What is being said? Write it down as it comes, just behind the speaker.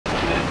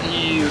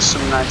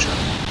some nitro.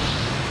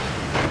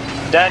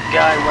 That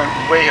guy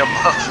went way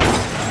above.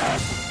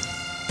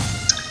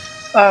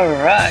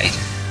 Alright.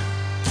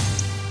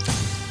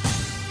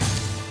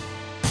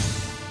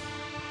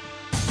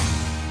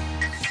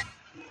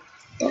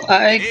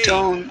 I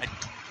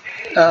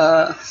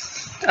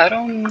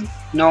don't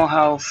know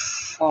how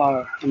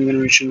far I'm gonna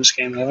reach in this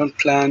game. I haven't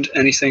planned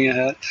anything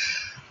ahead.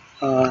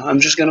 I'm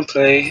just gonna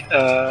play,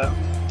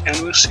 and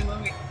we'll see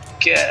what we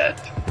get.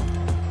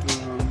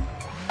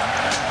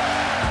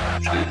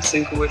 Trying to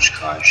think of which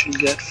car I should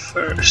get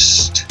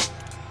first.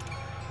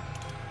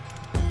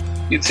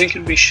 You'd think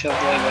it'd be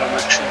Chevrolet, but I'm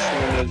actually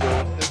feeling to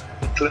go with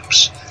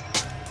Eclipse.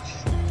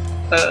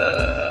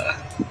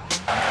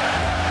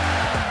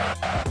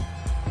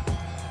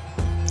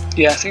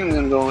 Yeah, I think I'm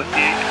gonna go with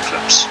the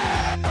Eclipse.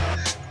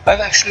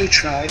 I've actually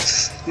tried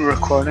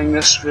recording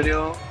this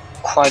video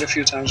quite a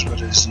few times,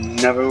 but it's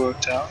never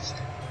worked out.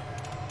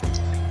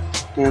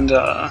 And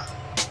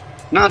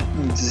not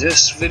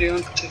this video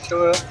in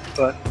particular,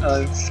 but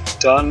I've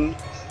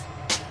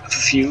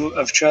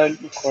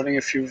tried recording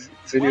a few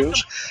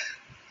videos,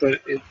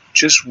 but it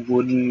just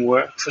wouldn't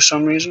work for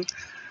some reason.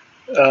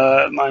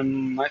 My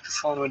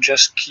microphone would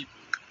just keep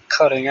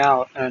cutting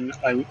out, and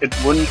it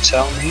wouldn't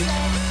tell me.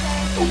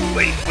 Oh,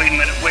 wait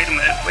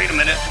a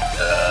minute.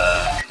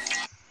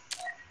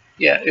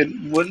 Yeah, it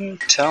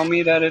wouldn't tell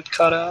me that it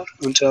cut out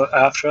until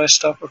after I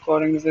stopped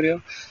recording the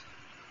video.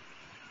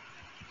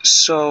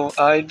 So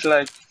I'd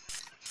like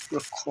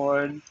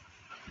record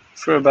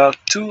for about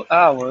 2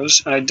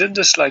 hours, and I did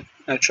this I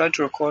tried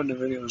to record the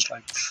videos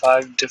like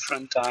 5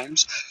 different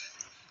times,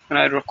 and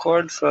I'd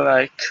record for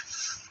like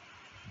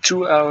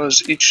 2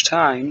 hours each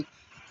time,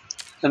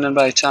 and then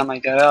by the time I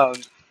got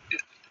out,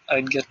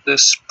 I'd get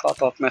this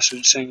pop-up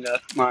message saying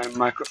that my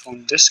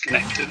microphone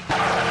disconnected.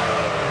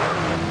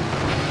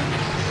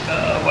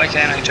 Why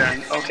can't I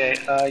turn? Okay,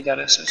 I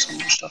gotta set some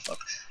more stuff up.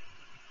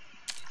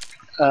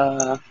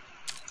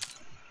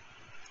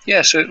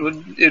 Yeah, so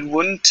it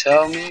wouldn't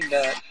tell me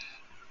that,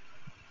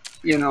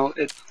 you know,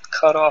 it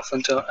cut off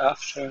until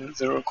after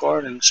the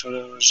recording, so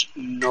there was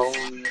no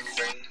real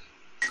way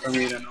for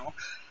me to know.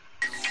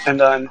 And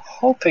I'm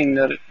hoping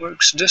that it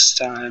works this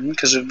time,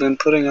 because I've been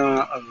putting on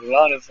a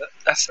lot of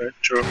effort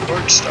to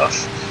record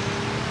stuff,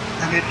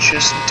 and it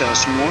just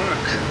doesn't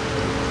work.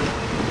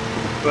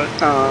 But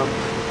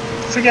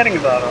forgetting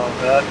about all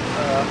that,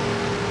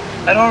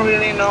 I don't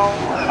really know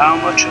how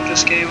much of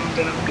this game I'm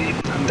gonna beat.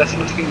 I'm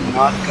definitely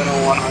not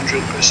gonna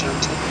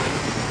 100% it,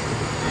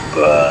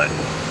 but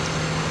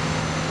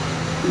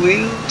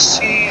we'll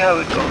see how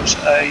it goes.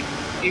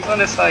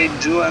 Even if I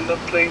do end up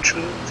playing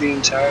through the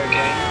entire game,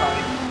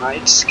 I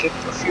might skip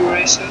a few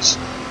races,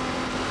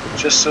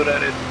 just so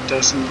that it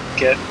doesn't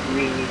get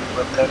really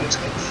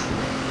repetitive.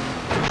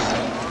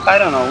 I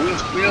don't know,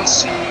 we'll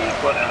see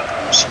what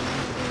happens.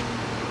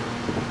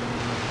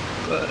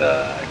 But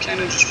I kind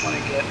of just want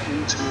to get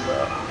into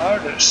the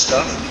harder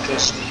stuff,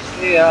 because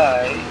the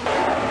AI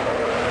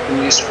in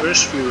these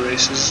first few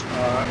races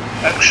are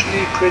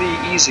actually pretty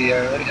easy. I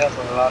already have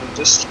a lot of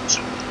distance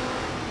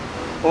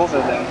over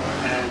them,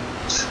 and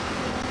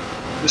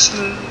this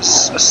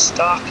is a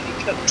stock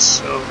Eclipse,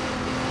 so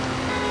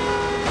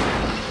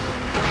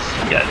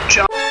yeah,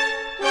 jump.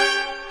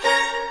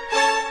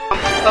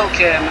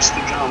 Okay, I missed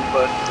the jump,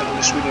 but at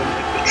least we didn't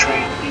hit the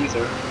train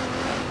either,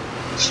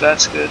 so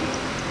that's good.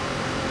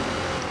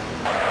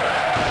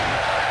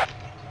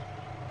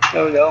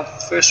 There we go,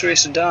 first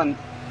race done.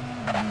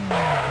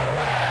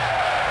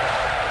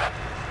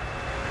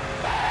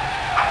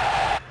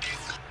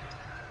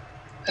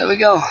 There we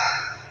go.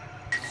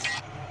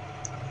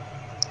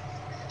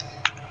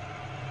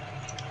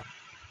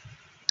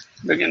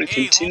 We're gonna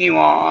continue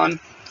on.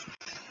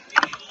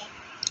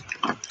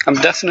 I'm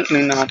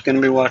definitely not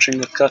gonna be watching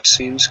the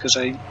cutscenes, because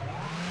I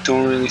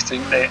don't really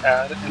think they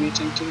add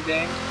anything to the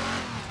game.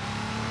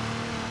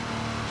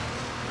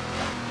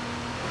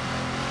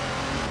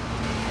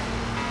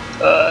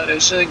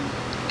 There's a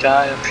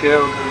guy up here.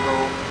 We're gonna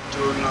go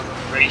do another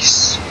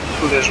race.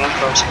 Oh, there's one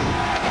person.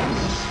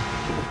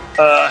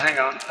 Hang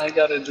on, I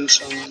gotta do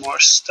some more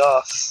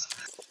stuff.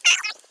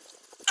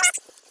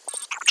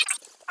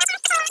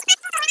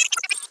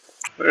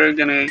 We're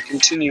gonna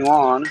continue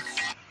on,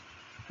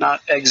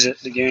 not exit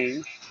the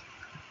game.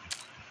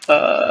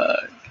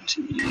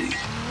 Continue.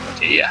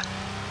 Okay, yeah.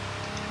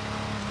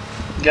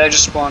 The guy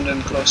just spawned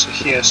in closer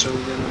here, so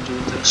we're gonna do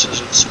this as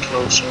it's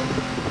closer.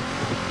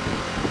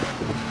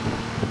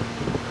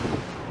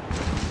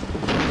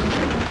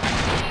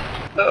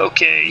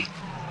 Okay.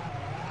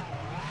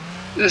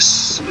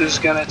 This is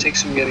gonna take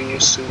some getting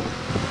used to.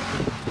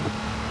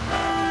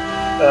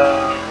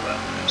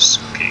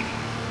 Okay.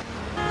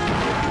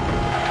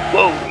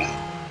 Whoa!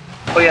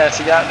 Oh yeah, I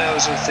forgot that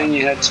was a thing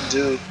you had to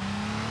do.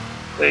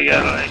 Where you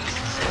gotta like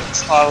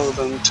follow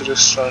them to the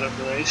start of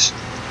the race.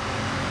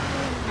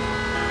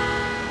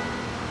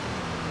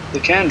 They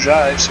can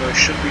drive, so I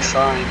should be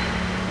fine.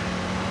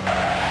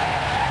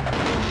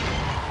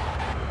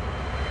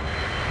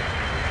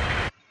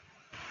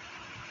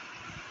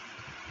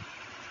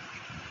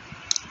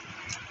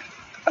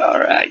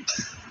 Alright.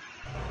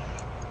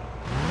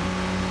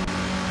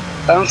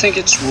 don't think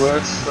it's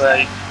worth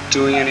like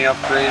doing any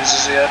upgrades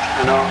as yet.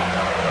 I know.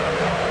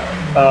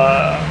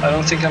 I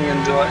don't think I'm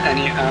gonna do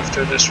any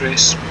after this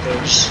race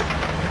because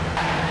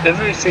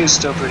everything's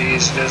still pretty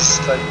easy. There's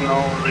like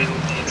no real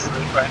need for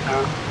it right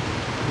now.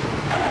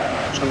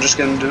 So I'm just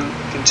gonna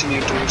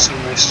continue doing some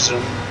races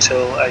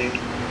until I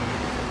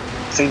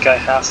think I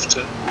have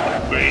to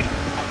upgrade.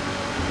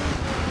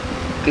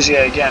 Because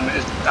yeah, again,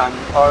 I'm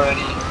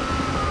already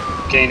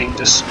gaining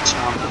distance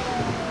now.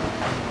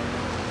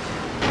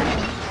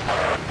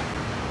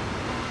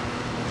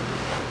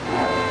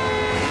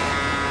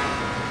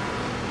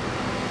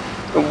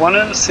 But one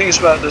of the things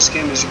about this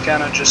game is you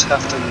kind of just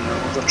have to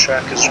know the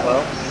track as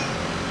well.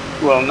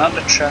 Well, not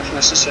the track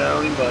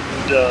necessarily, but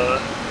the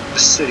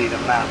city, the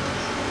map.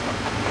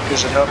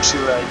 Because it helps you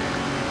like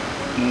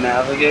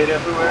navigate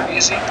everywhere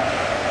easy.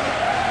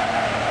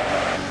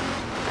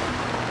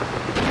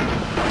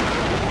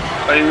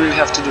 All you really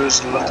have to do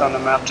is look on the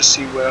map to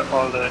see where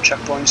all the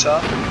checkpoints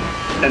are,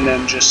 and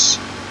then just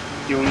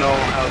you'll know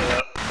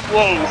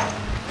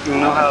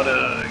how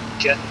to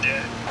get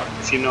there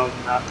if you know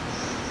the map.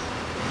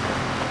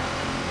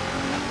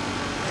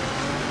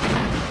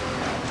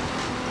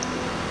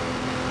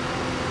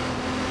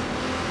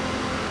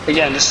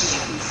 Again, this is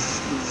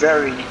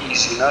very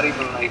easy, not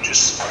even like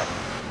just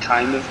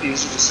kind of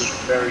easy, this is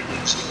very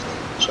easy.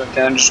 So I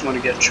kind of just want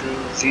to get through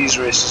these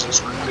races as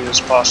quickly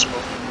as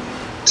possible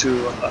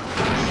to,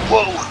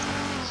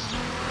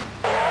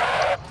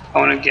 I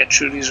want to get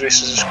through these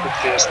races as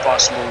quickly as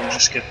possible and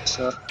just get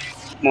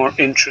more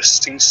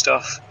interesting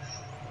stuff.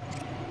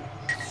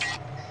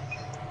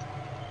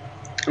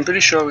 I'm pretty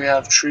sure we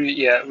have 3,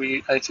 yeah,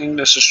 I think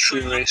this is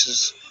 3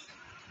 races.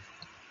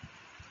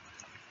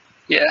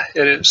 Yeah,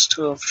 it is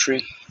 2 of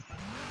 3.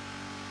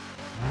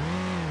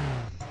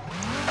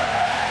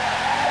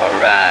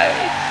 Alright.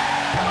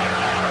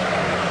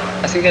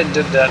 I think I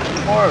did that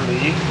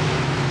poorly,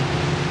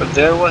 but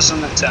there was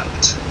an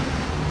attempt.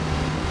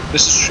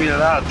 This is 3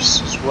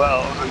 laps as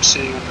well, I'm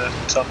seeing on the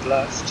top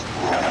left.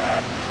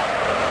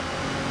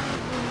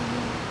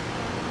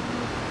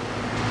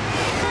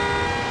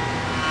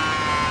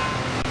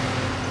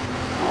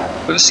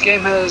 But this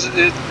game has,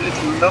 it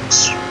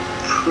looks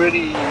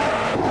pretty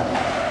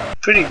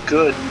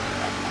good,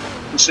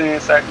 considering the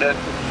fact that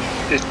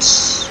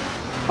it's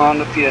on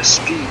the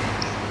PSP,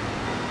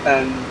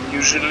 and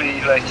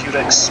usually like you'd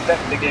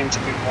expect the game to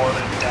be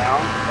watered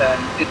down,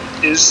 and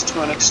it is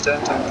to an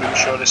extent. I'm pretty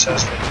sure this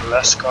has like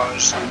less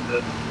cars than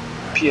the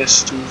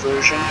PS2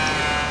 version,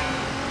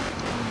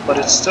 but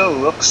it still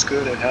looks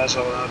good. It has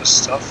a lot of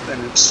stuff in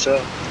it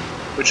still,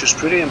 which is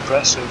pretty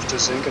impressive to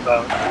think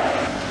about.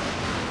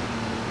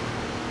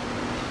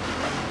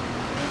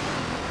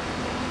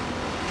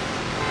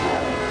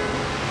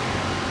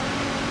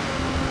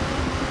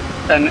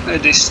 And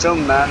they still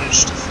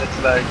managed to fit,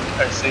 like,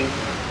 I think,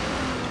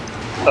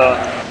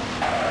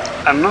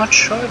 I'm not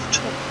sure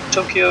if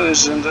Tokyo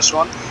is in this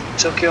one.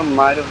 Tokyo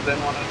might have been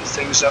one of the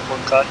things that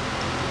were cut,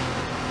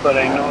 but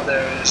I know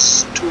there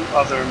is 2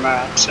 other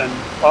maps, and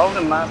all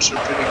the maps are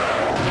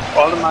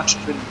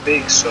pretty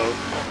big, so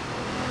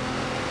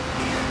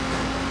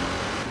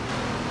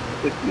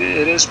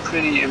it is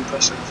pretty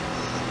impressive.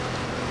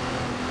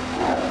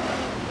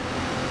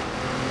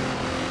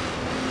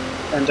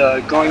 And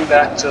going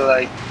back to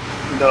like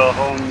the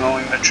whole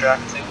knowing the track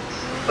thing,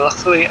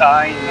 luckily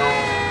I know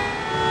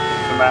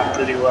the map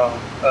pretty well.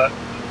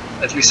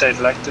 At least I'd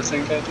like to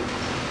think I do.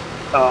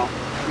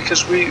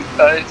 Because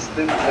I've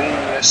been playing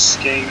this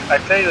game. I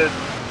played it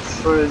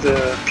for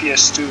the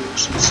PS2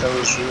 since I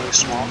was really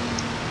small.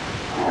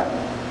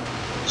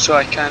 So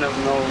I kind of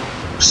know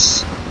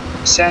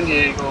San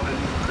Diego in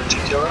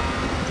particular.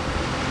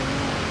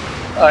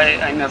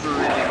 I never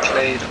really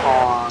played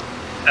on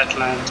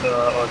Atlanta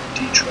or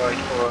Detroit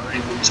or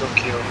even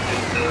Tokyo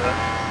in the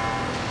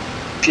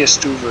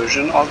PS2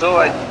 version,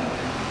 although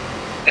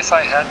if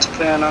I had to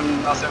play on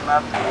another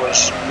map, it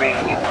was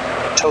mainly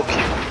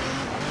Tokyo.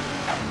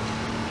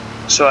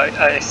 So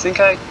I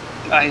think I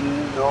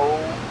know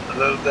a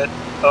little bit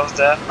of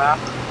that map,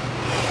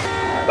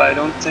 but I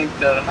don't think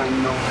that I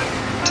know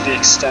it to the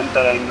extent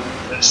that I know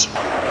this.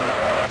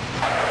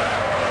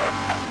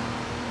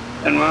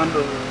 And we're on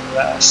the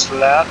last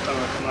lap and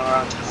we're coming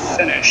around to the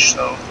finish,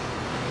 so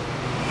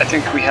I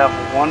think we have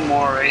one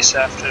more race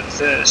after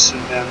this,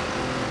 and then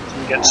we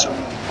can get some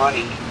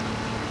money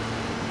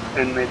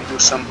and maybe do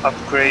some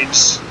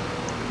upgrades.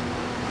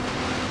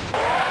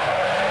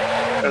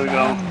 There we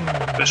go,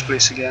 first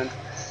place again.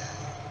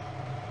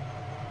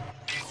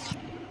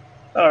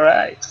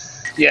 Alright,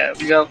 yeah,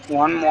 we got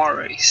one more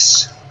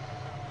race.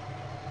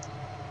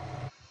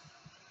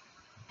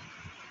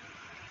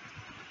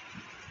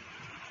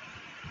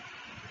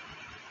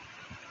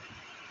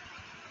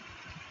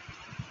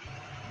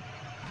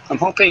 I'm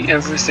hoping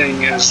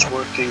everything is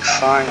working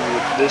fine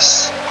with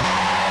this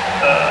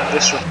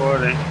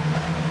recording,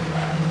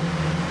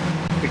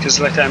 because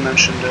like I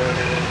mentioned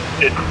earlier,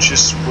 it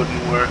just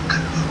wouldn't work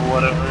for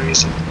whatever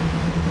reason.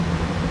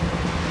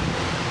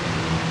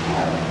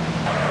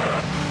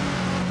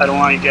 I don't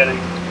want you getting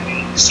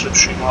any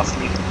slipstream off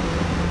me.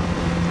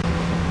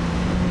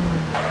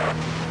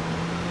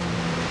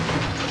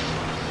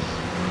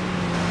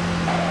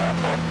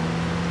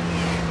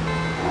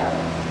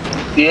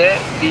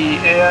 The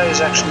AI is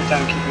actually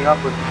kind of keeping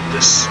up with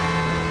this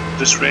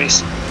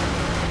race.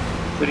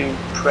 Pretty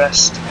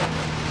impressed.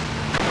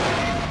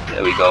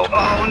 There we go.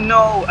 Oh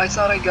no! I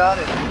thought I got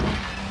it.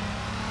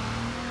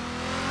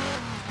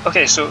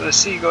 Okay, so let's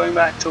see. Going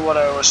back to what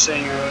I was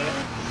saying earlier,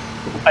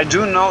 I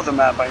do know the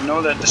map. I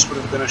know that this would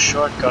have been a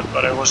shortcut,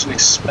 but I wasn't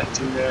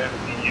expecting there to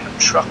be a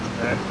truck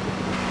there.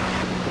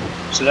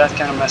 So that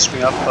kind of messed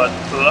me up. But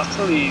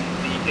luckily,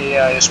 the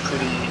AI is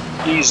pretty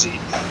easy,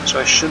 so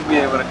I should be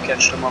able to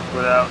catch them up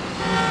without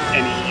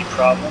any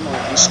problem, or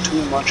at least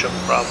too much of a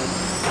problem.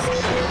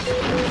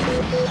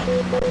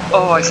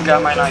 Oh, I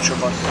forgot my nitro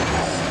button.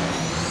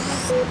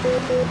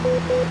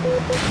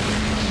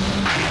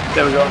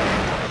 There we go.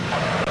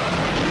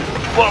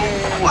 Whoa!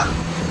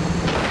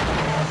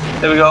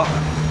 There we go.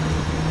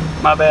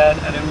 My bad,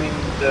 I didn't mean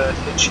to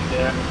hit you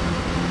there.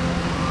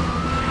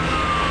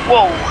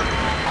 Whoa!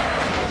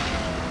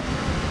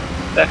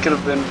 That could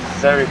have been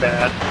very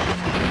bad.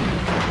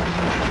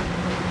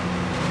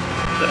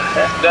 The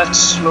heck, that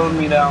slowed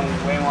me down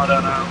way more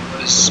than I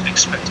was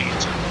expecting it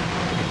to.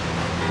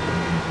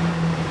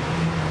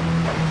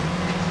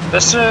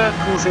 That's the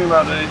cool thing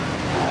about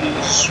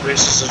these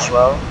races as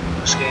well, in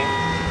this game.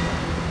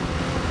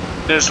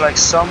 There's like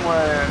some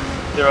where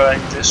they're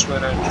like this, where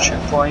there are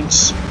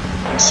checkpoints,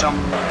 and some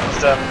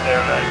of them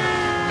they're like,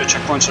 the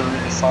checkpoints are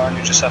really far and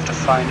you just have to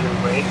find your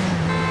way,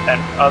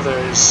 and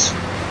others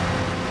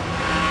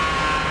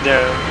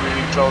they're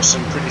really close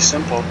and pretty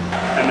simple.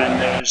 And then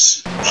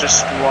there's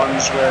just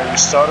ones where you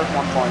start at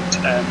one point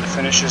and the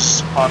finish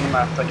is on the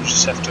map and you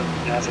just have to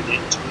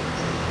navigate to it,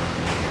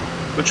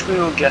 which we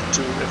will get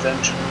to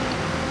eventually.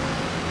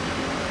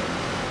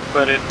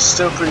 But it's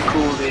still pretty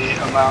cool the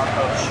amount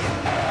of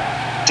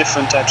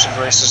different types of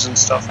races and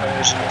stuff there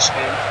is in this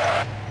game.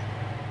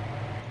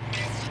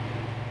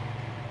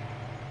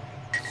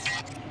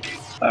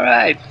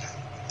 Alright.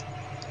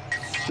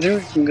 I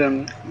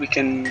think we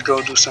can go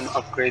do some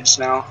upgrades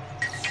now.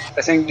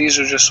 I think these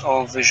are just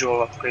all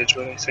visual upgrades,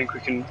 but I think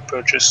we can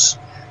purchase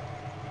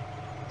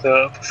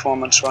the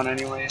performance one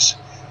anyways.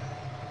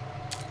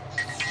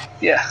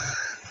 Yeah.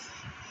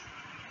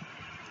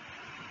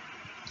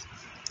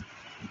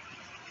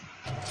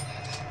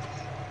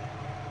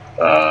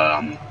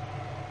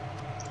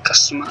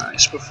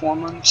 Customize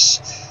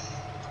performance.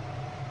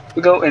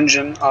 We go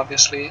engine,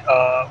 obviously.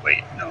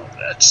 Wait, no,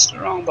 that's the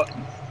wrong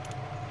button.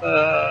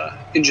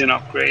 Engine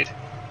upgrade.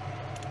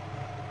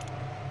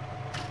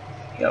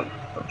 Yep,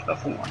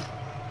 level 1.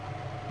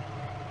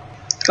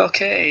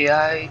 Okay,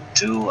 I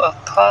do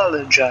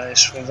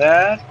apologize for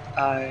that.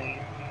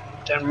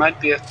 There might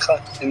be a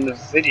cut in the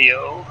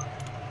video.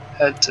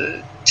 Had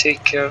to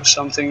take care of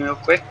something real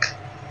quick.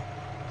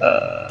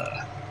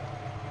 I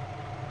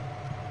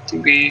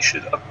think we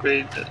should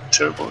upgrade the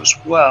turbo as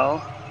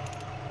well.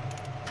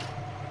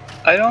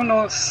 I don't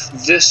know if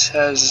this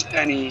has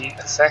any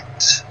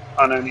effect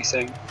on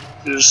anything.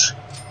 Just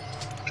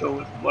go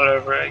with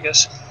whatever, I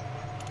guess.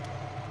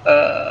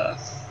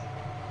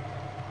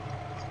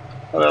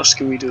 What else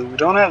can we do? We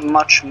don't have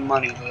much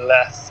money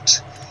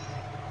left.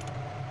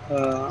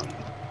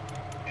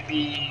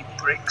 Maybe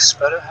brakes,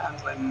 better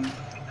handling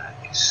would be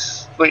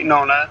nice. Wait,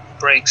 no, not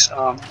brakes,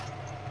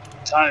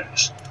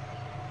 tires.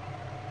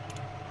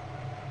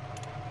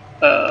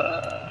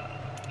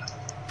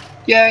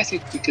 Yeah, I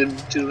think we could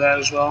do that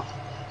as well.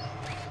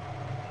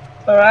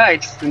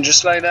 Alright, and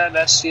just like that,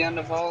 that's the end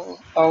of all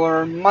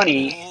our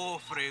money.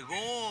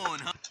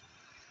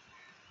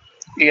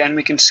 Again,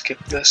 we can skip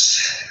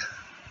this.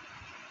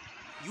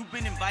 You've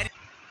been invited.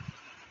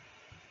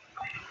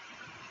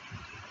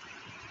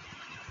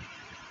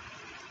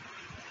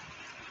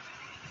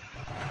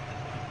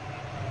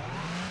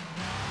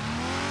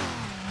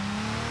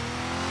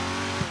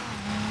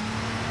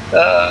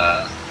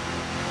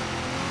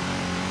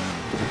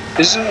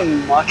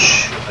 Isn't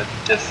much of a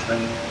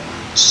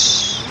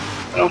difference.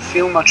 I don't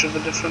feel much of a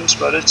difference,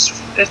 but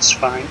it's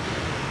fine.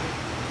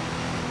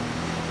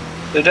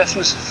 There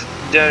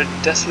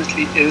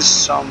definitely is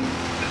some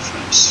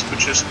difference,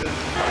 which is good.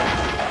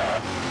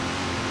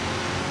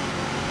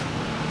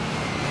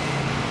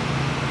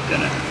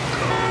 Gonna go.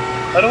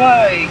 How do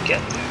I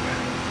get there?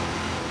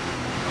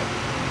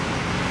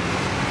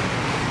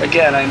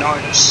 Again, I know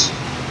this.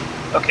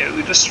 Okay,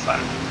 we just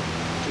fine.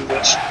 Do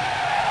this.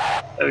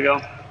 There we go.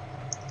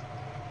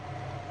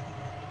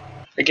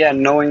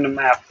 Again, knowing the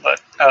map, but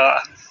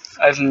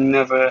I've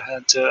never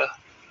had to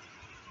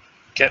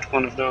get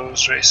one of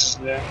those races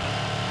there.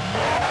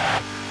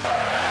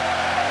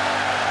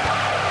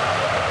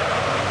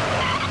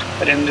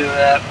 I didn't do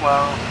that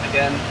well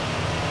again.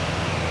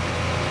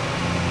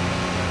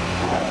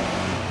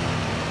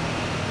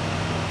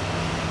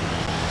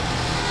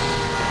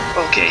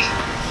 Okay.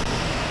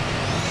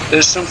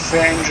 There's some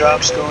frame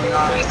drops going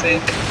on, I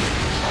think.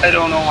 I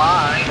don't know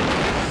why,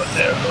 but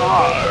there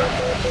are.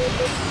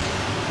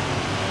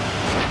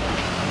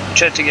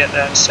 Tried to get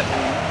that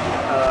second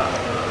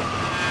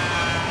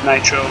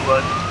nitro,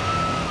 but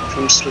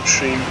from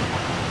slipstream,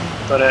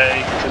 but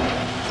I couldn't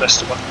press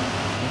the button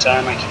in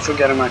time. I keep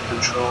forgetting my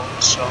controls,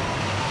 so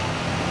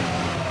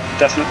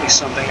Definitely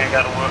something I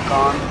gotta work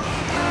on.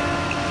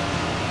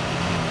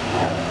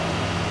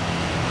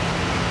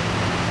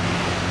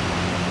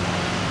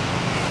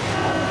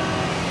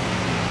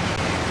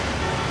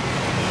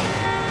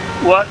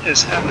 What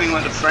is happening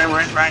with the frame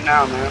rate right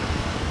now, man?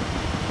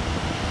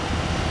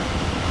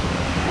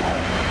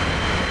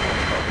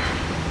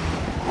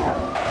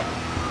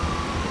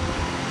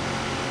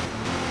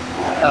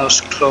 That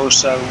was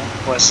close. I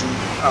wasn't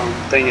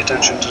paying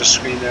attention to the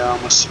screen there. I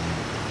almost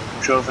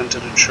drove into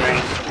the train.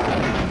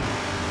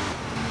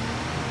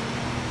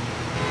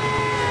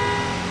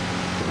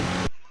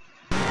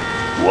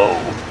 Whoa.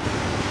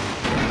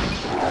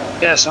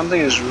 Yeah,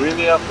 something is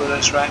really up with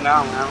us right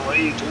now, man. What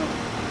are you doing?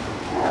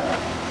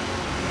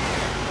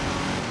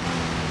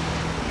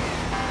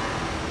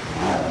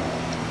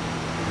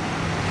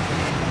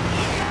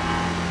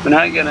 We're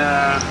not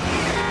gonna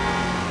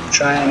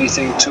try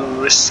anything too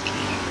risky,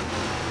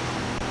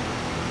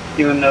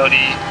 even though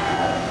the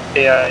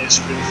AI is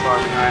pretty far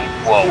behind.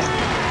 Whoa!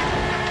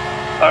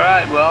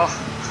 Alright, well,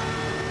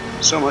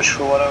 so much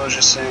for what I was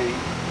just saying.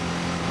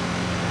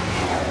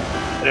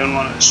 I didn't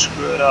want to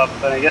screw it up,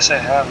 but I guess I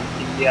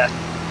haven't yet.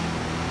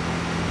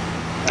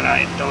 And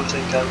I don't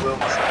think I will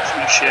before I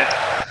finish here.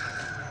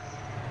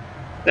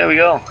 There we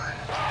go.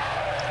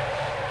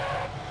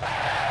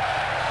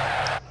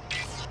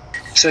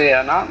 So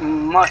yeah, not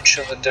much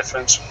of a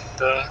difference with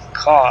the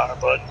car,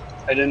 but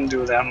I didn't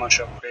do that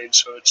much upgrade,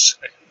 so it's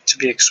to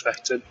be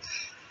expected.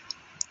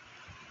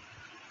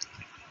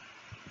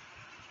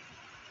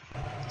 I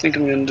think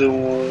I'm gonna do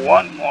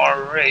one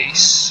more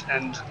race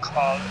and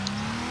call it.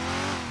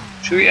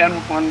 Should we end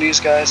with one of these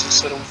guys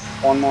instead of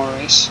one more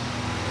race?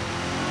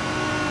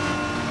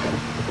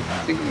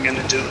 I think I'm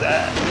gonna do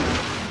that.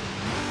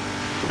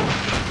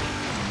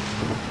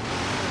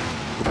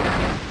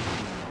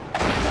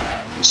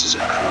 This is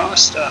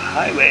across the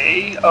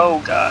highway. Oh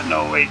god,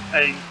 no, wait,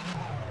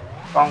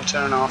 wrong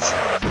turn off.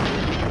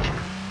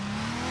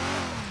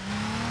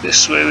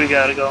 This way we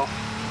gotta go.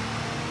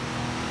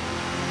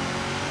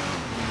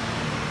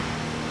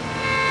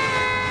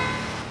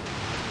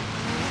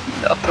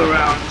 Up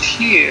around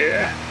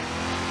here.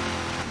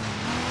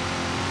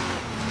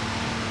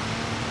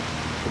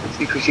 I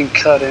think we can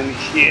cut in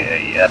here.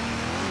 Yep,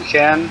 we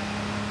can.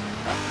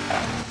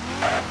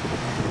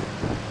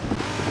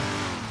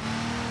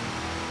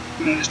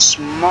 And it's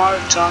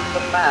marked on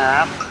the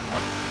map.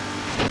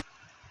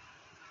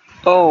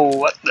 Oh,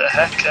 what the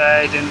heck?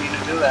 I didn't mean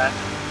to do that.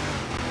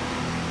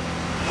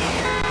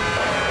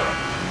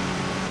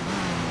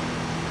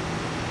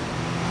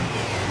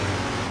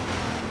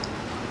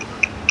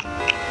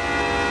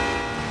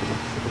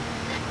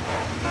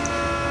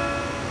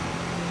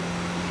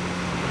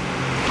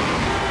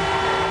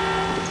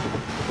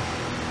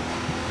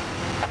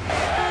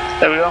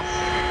 There we go.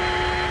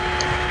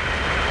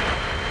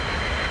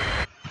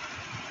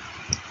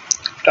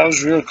 That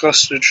was real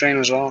close to the train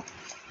as well.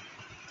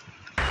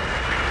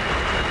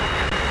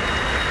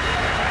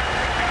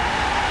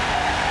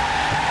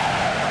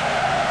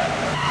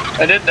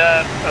 I did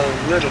that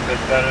a little bit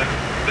better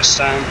this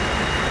time.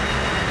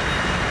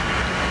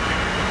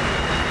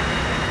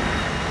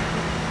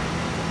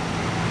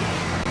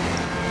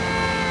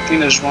 I think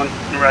there's one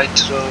right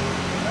to the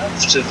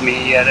left of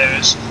me. Yeah, there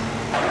is.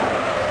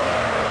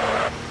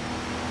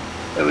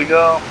 There we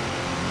go.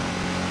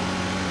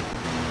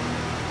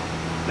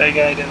 That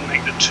guy didn't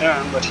make the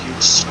turn, but he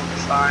was still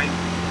fine.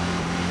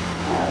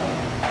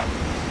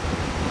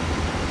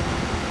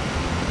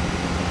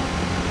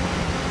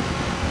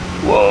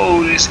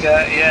 Whoa, these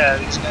guys, yeah,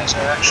 these guys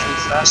are actually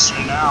faster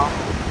now.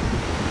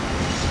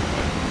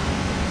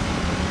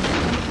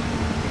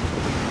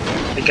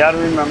 I gotta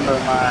remember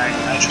my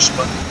nitrous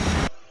button.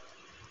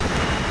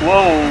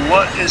 Whoa,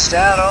 what is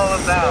that all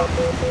about?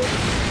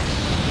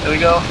 There we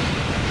go.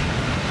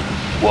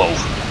 Whoa.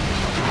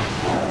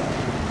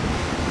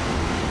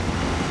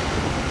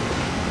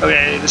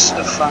 Okay, this is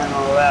the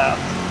final lap.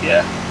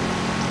 Yeah.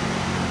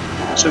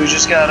 So we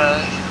just gotta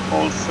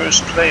hold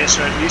first place,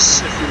 or at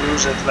least if we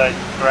lose it like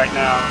right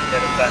now,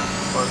 get it back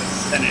for the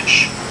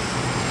finish.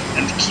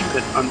 And keep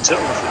it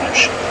until the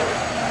finish.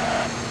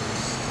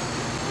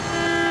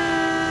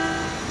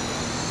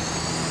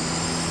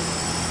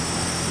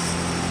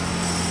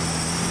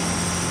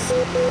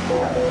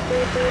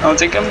 I don't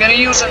think I'm gonna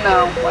use it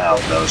now. Wow,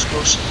 that was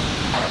close.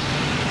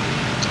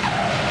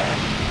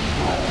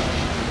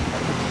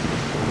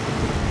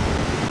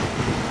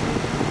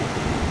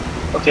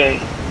 Okay,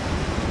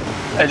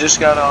 I just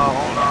gotta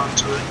hold on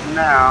to it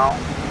now.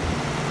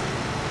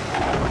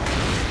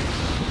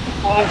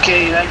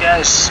 Okay, that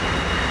guy's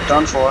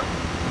done for.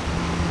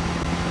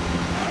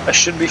 I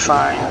should be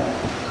fine.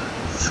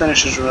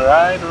 Finishes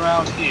right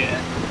around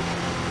here.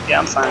 Yeah,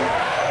 I'm fine.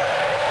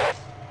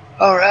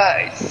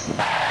 Alright.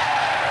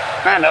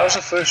 Man, that was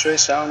the first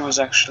race. That one was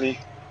actually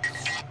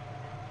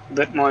a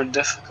bit more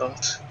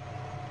difficult.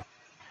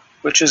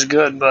 Which is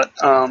good, but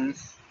I'm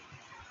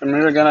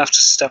really gonna have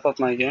to step up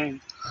my game.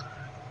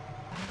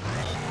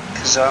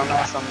 Because I don't know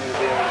if I'm gonna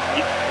be able to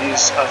beat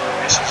these other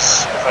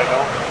races if I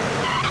don't.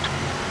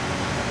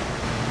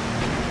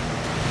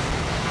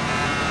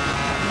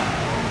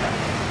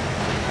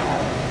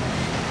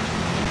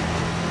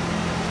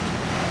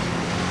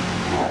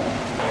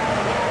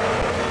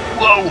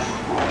 No!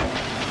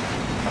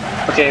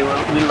 Okay,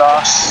 well, we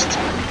lost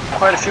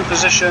quite a few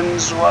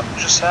positions. What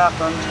just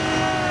happened?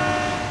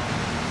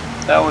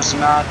 That was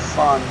not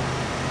fun.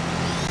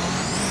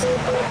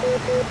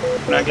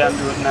 When I gotta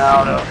do it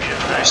now, that would be a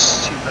very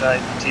stupid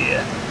idea.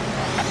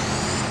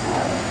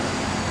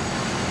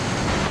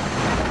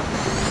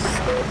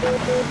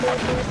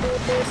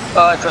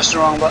 Oh, I pressed the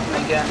wrong button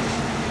again.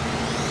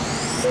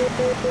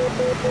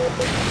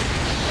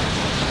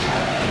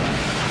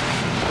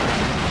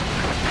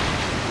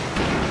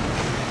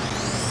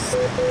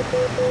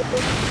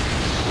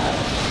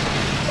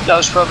 That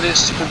was probably a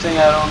stupid thing.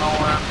 I don't know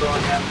where I'm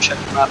going. I haven't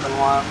checked the map in a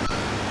while.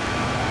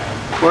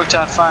 Worked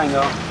out fine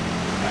though.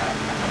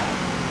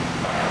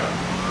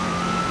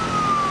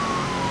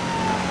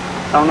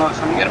 I don't know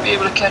if I'm gonna be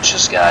able to catch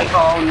this guy.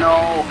 Oh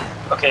no!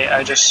 Okay,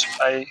 I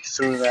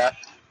threw that.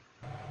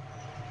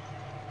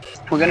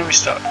 We're gonna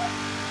restart.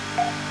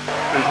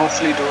 And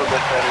hopefully do a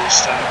bit better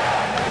this time.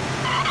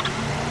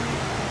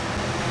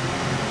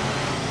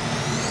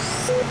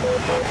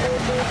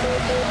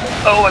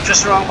 Oh, I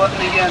pressed the wrong button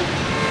again.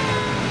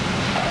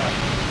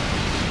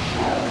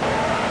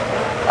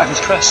 I'm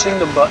pressing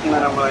the button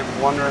and I'm like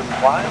wondering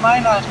why am I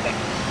not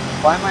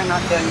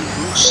getting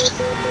boost?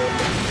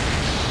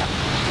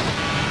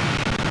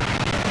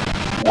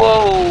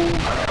 Whoa!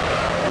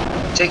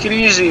 Take it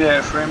easy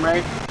there, frame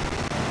rate.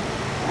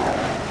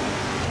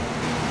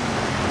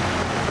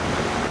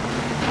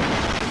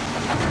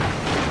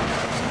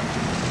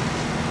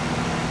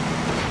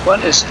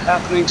 What is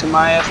happening to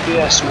my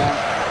FPS, man?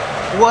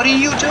 What are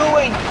you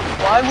doing?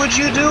 Why would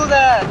you do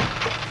that?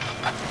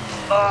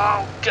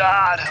 Oh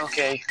God.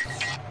 Okay.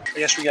 I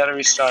guess we gotta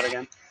restart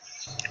again.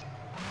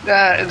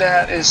 That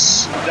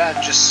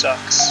just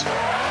sucks.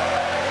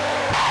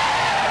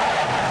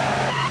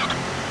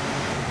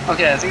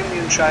 Okay, I think I'm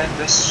gonna try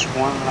this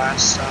one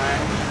last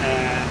time,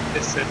 and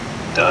if it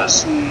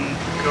doesn't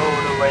go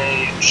the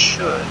way it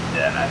should,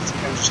 then I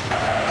think I'm just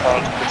gonna call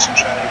it quits and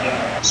try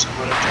again some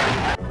other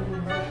time.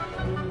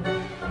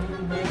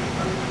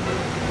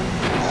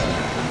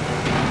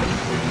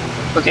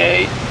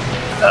 Okay.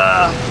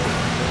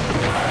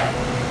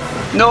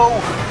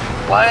 No!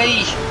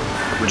 Why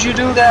would you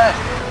do that?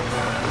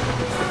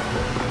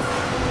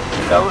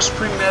 That was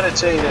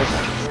premeditated.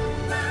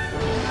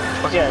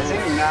 Okay, I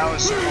think now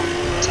is the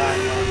time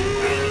where we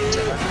really need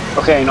to...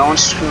 Okay, no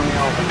one's screwing me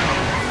over.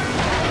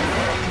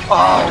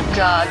 Oh,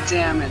 God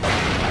damn it.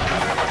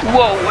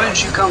 Whoa, where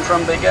did you come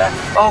from, big guy?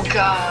 Oh,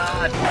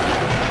 God.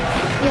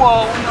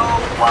 Whoa, no,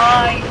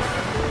 why?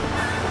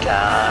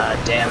 God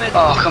damn it.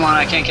 Oh, come on,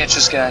 I can't catch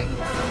this guy.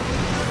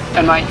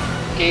 And my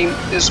game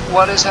is...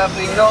 What is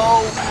happening?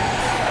 No!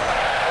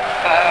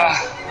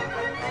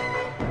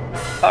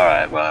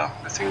 Alright, well,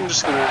 I think I'm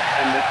just gonna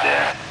end it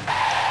there.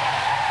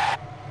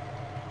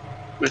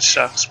 Which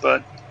sucks,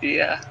 but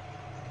yeah.